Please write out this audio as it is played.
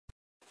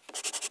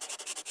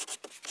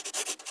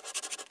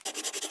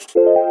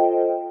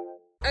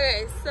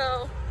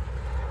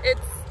It's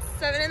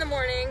 7 in the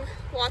morning,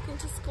 walking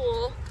to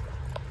school.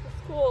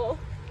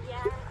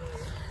 Yeah.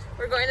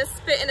 We're going to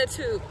spit in a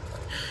tube.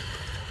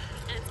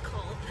 And it's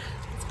cold.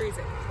 It's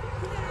freezing.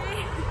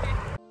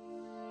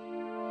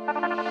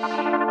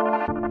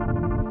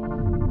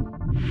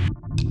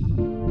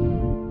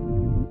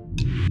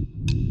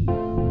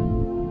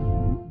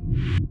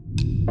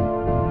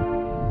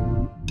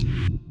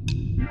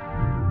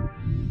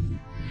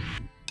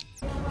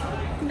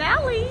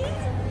 Nellie,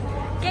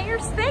 get your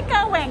spit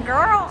going,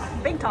 girl.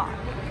 Big talk.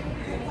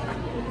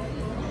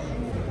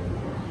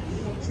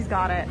 She's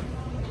got it.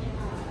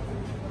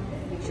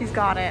 She's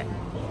got it.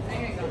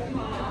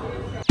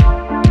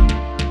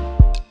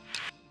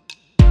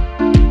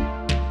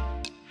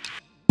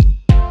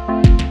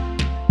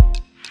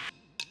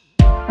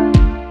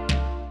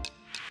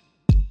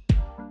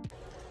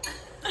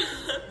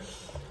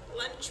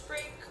 Lunch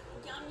break.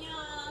 Yum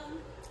yum.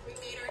 We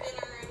made our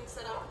dinner and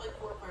set off like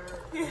 4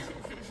 fireworks.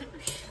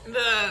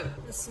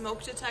 The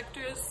smoke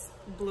detectors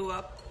blew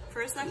up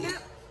for a second,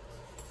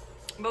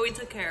 but we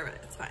took care of it.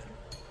 It's fine.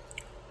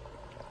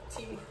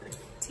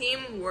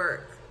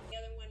 Teamwork. The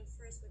other one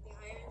first with the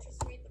higher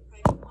interest rate, the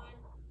private one,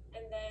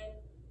 and then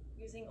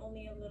using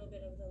only a little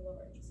bit of the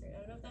lower interest rate. I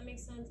don't know if that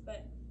makes sense,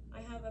 but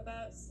I have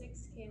about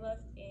 6K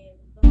left in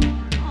the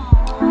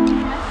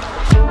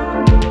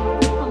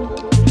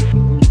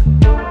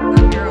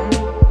Of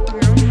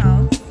your own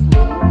house.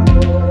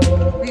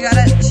 We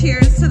gotta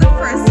cheers to the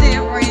first day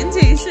of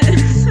orientation.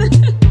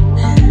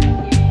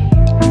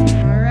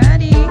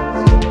 Alrighty.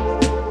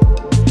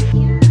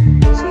 Cheers.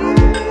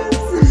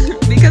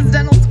 Because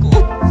dental school.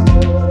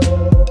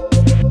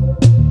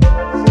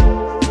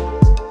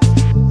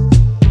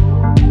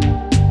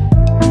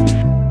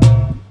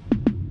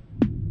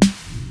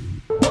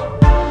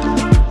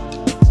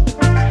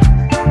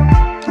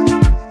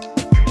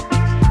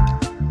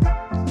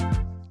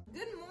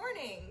 Good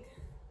morning.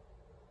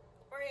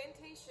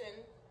 Orientation,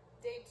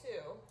 day 2.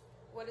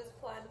 What is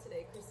planned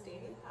today,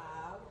 Christine? We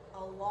have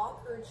a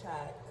locker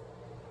check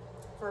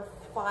for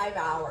 5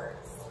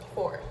 hours.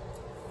 4.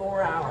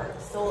 4 hours.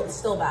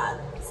 Still bad.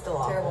 Still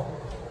awful. Terrible.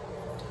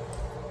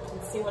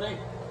 Let's see what it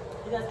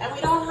does. And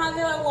we don't have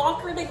a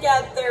locker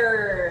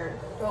together.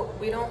 Well,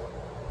 we don't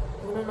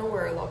know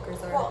where our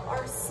lockers are. Well,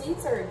 our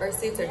seats are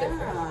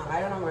different. I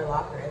don't know where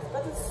locker is,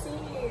 but the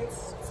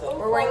seats. So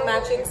We're wearing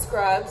close. matching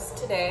scrubs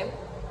today.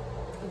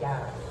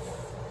 Yeah.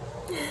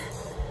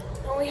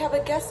 And we have a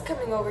guest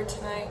coming over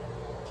tonight.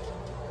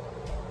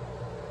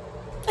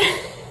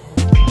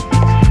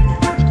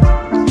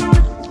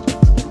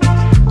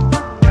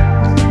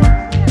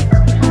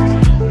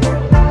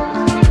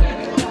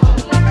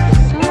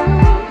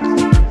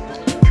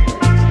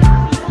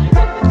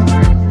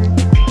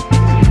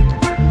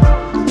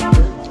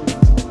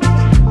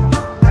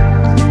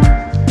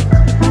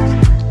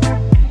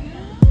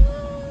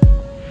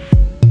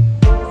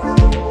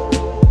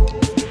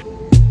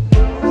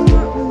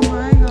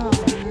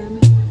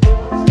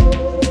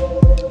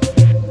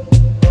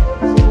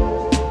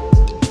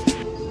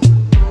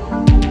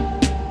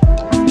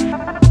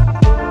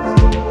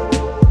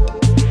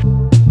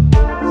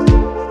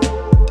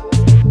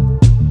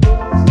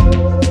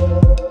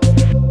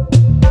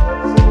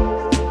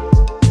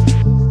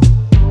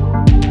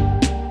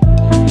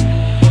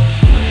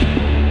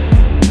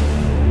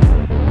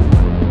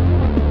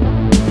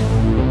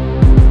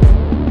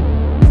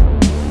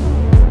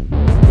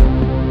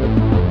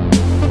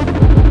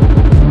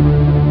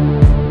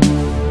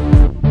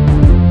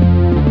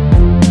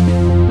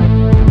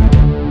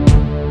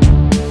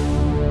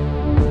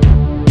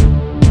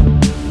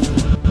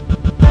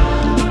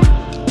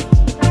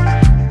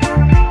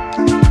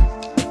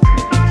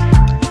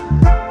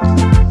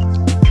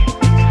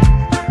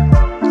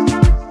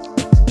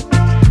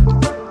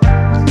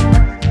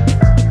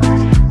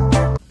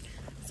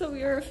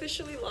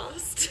 Officially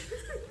lost.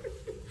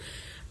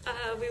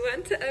 We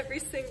went to every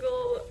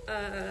single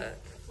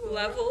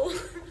level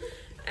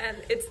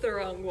and it's the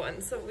wrong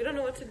one, so we don't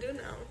know what to do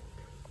now.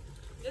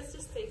 Let's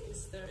just take the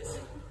stairs.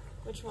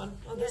 Which one?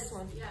 Oh, yes, this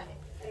one. Yeah,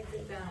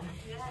 exit down.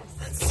 Yes.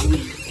 Let's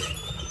see.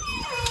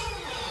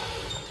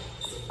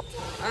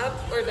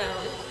 Up or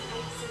down?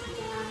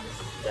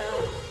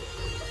 Down.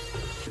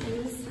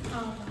 This is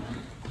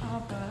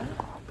Abba.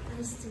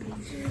 Nice to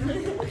meet you.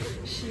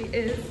 She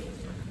is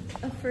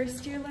a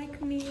first year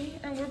like me,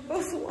 and we're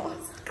both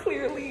lost,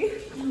 clearly.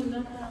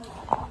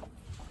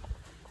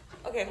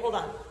 Okay, hold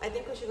on. I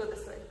think we should go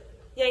this way.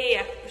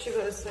 Yeah. We should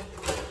go this way.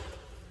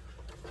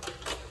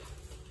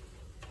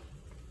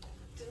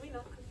 Did we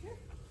not come here?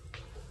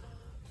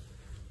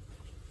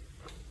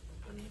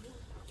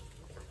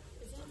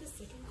 Is that the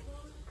second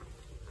floor?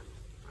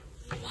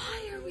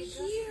 Why are we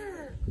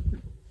here?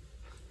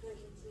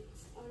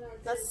 Oh, no,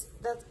 That's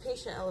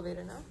patient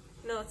elevator, no?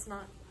 No, it's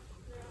not.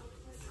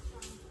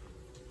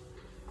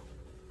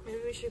 Maybe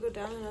we should go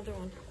down another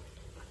one.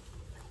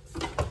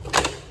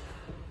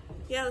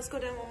 Yeah, let's go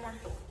down one more.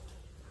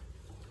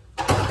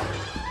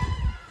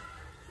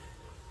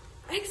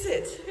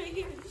 Exit. Right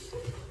here.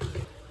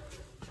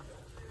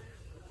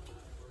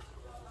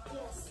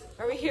 yes.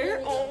 Are we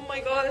here? Oh my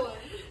god.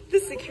 The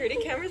security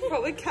cameras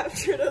probably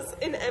captured us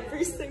in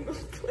every single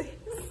place.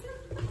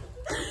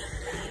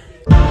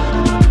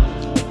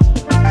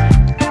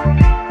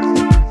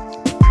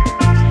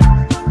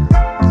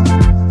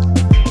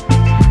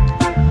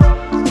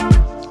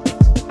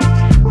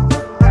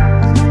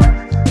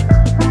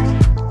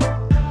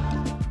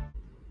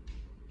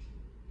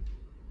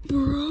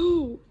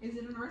 Bro. Is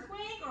it an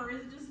earthquake or is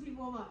it just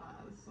people above us?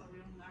 So we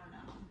don't never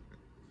know.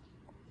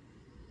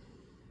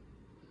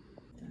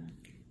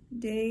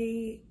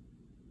 Day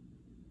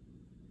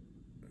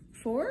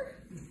 4?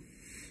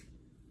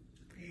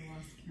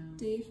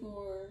 Day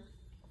 4.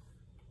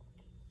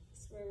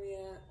 That's where we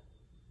at.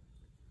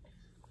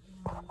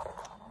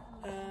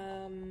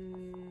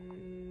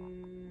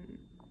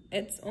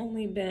 It's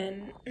only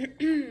been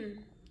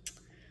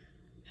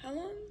how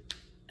long?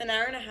 An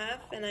hour and a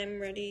half, and I'm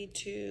ready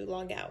to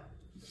log out.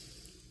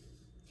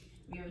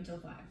 We have until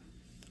 5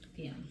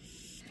 p.m.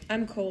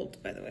 I'm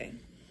cold, by the way.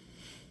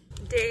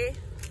 Day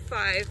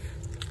 5.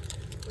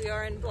 We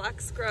are in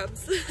black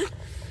scrubs.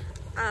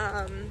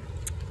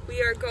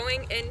 We are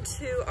going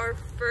into our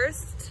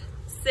first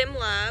sim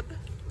lab,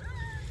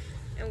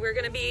 and we're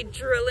gonna be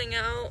drilling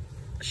out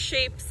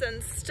shapes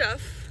and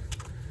stuff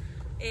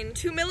in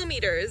 2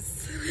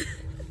 millimeters.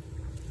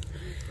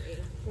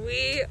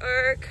 We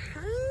are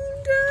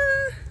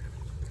kinda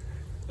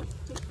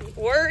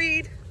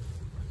worried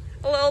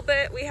a little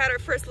bit. We had our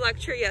first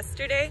lecture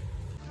yesterday.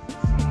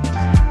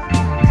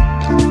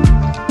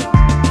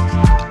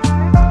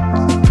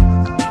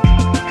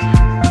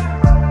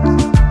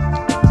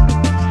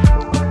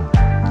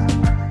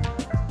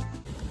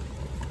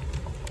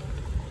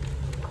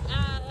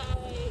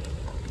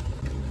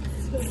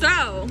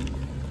 So,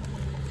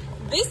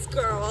 this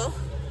girl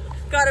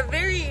got a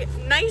very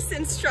nice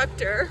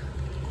instructor,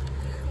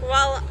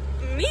 while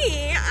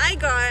me, I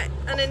got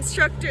an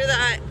instructor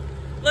that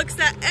looks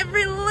at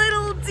every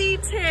little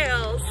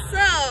detail.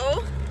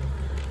 So,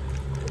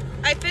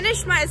 I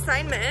finished my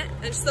assignment,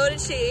 and so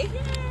did she,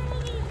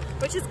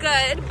 which is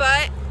good,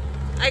 but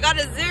I got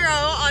a 0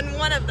 on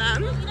one of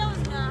them. We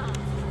don't know.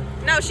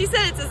 No, she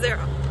said it's a 0.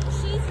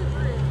 She's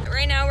a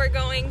Right now we're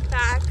going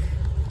back.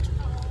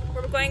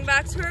 We're going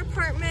back to our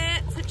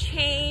apartment to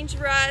change,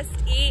 rest,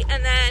 eat,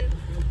 and then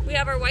we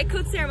have our white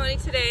coat ceremony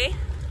today.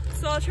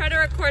 So I'll try to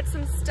record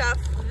some stuff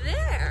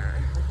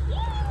there.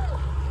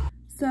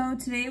 So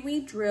today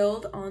we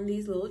drilled on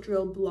these little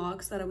drill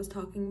blocks that I was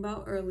talking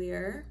about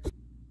earlier.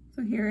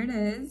 So here it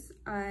is.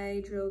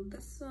 I drilled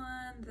this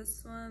one,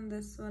 this one,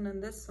 this one,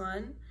 and this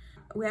one.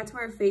 We had to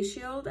wear a face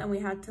shield and we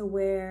had to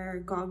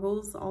wear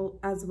goggles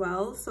as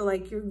well. So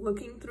like you're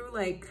looking through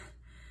like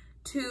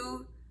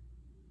 2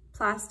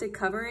 plastic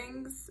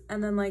coverings,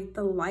 and then like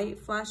the light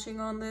flashing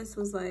on this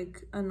was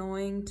like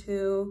annoying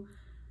too.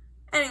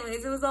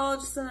 Anyways, it was all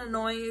just an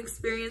annoying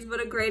experience, but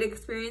a great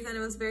experience, and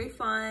it was very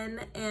fun,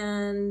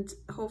 and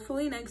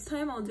hopefully next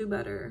time I'll do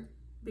better,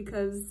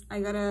 because I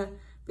gotta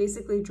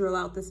basically drill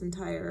out this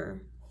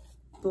entire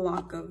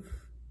block of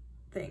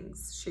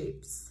things,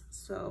 shapes.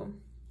 So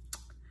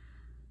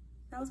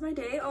that was my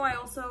day. Oh, I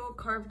also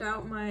carved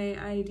out my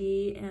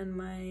ID and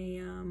my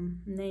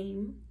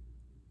name.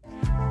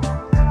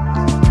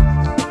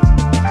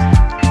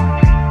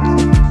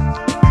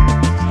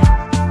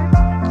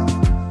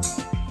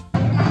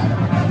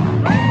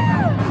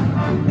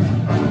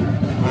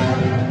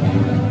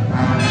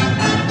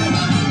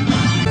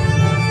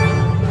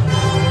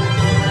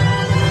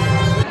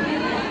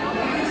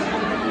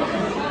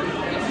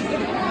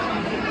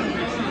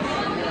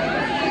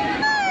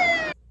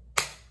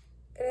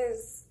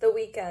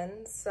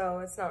 Weekend, so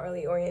it's not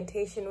really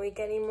orientation week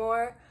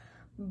anymore,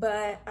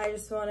 but I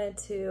just wanted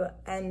to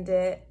end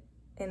it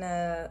in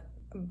a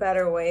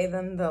better way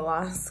than the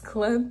last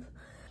clip.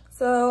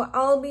 So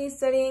I'll be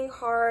studying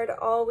hard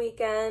all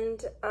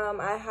weekend.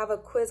 I have a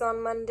quiz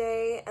on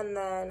Monday, and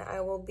then I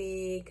will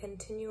be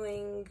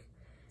continuing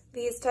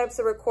these types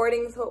of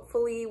recordings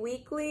hopefully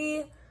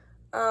weekly.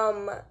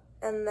 And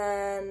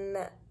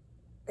then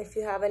if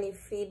you have any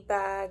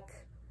feedback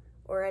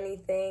or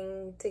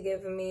anything to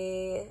give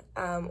me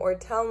or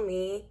tell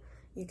me,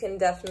 you can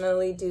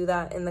definitely do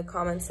that in the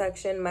comment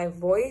section. My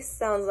voice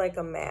sounds like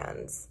a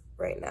man's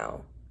right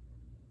now.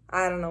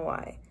 I don't know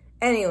why.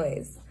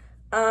 Anyways,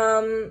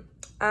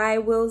 I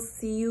will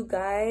see you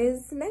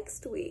guys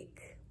next week.